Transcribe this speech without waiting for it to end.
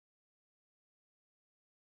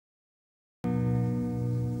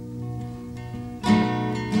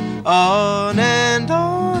On and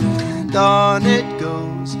on and on it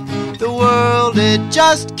goes. The world, it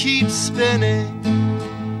just keeps spinning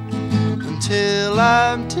until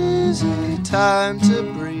I'm dizzy, time to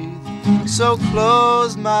breathe. So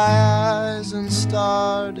close my eyes and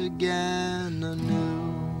start again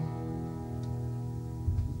anew.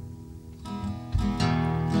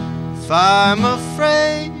 If I'm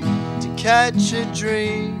afraid to catch a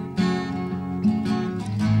dream,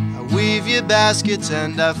 weave your baskets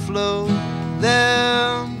and I float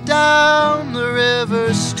them down the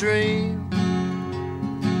river stream.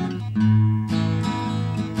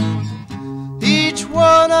 Each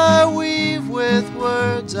one I weave with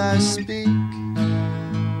words I speak,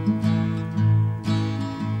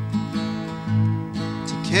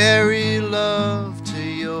 to carry love to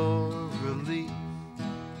your relief.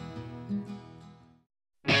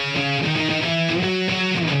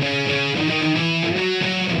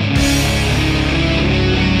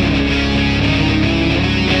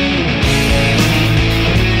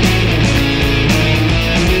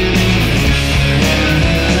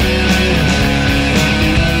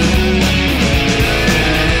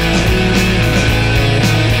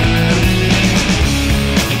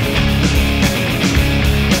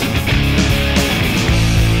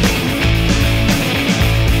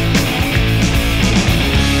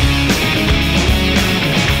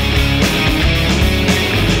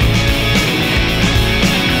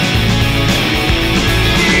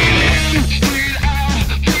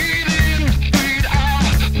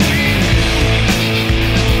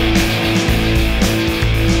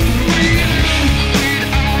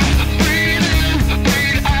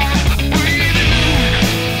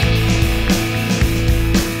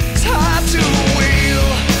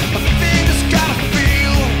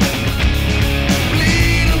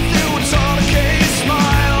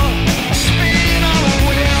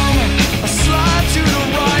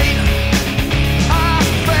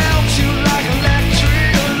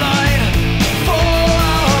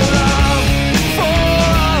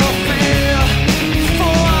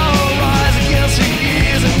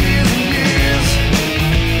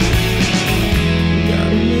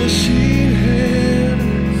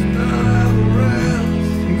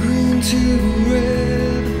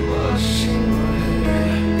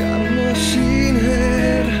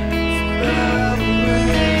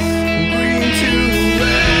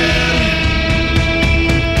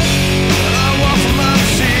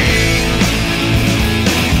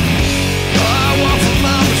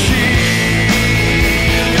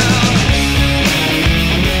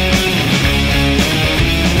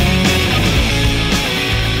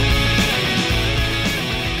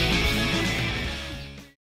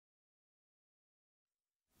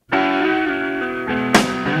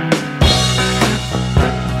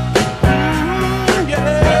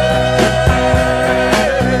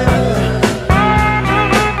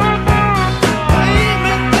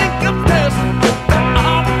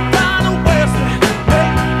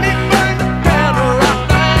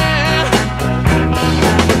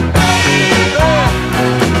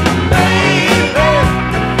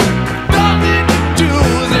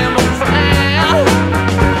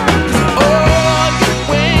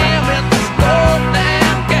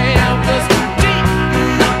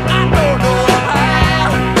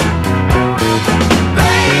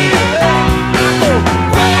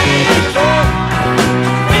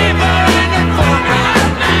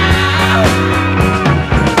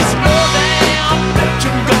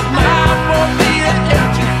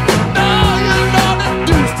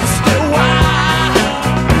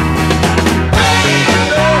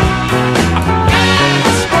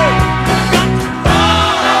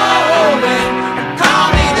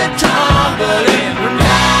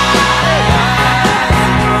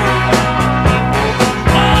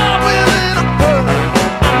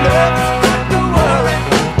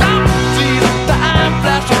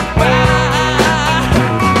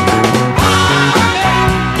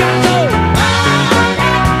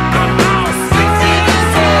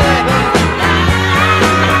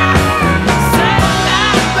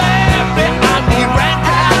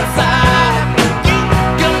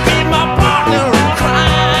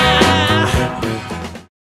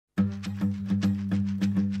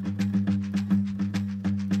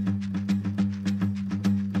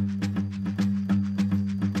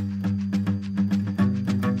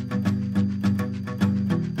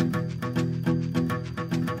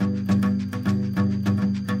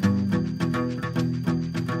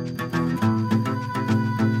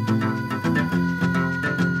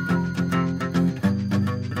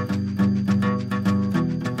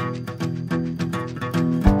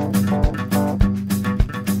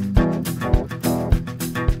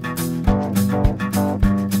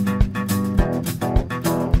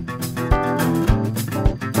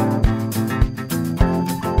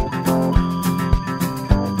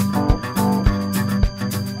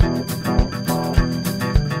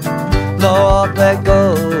 Lord, there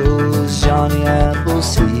goes Johnny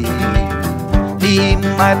Appleseed. He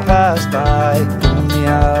might pass by in the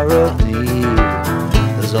hour of need.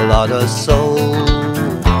 There's a lot of soul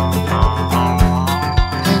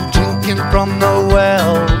and drinking from the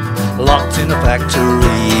well, locked in a factory.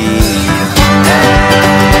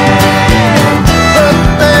 And look,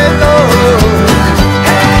 there goes,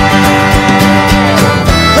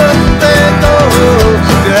 look, there goes,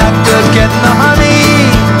 you're after getting the honey.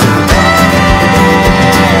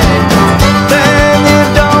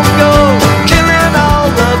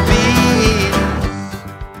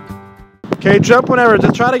 Okay, jump whenever.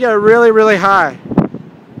 Just try to get really, really high.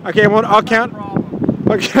 Okay, I'll count.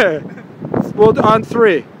 Okay, we'll on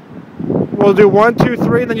 3. We'll do 1, 2,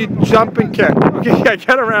 3, then you jump and kick. Okay, yeah,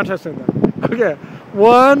 get around us in there. Okay,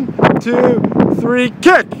 1, 2, 3,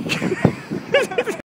 kick.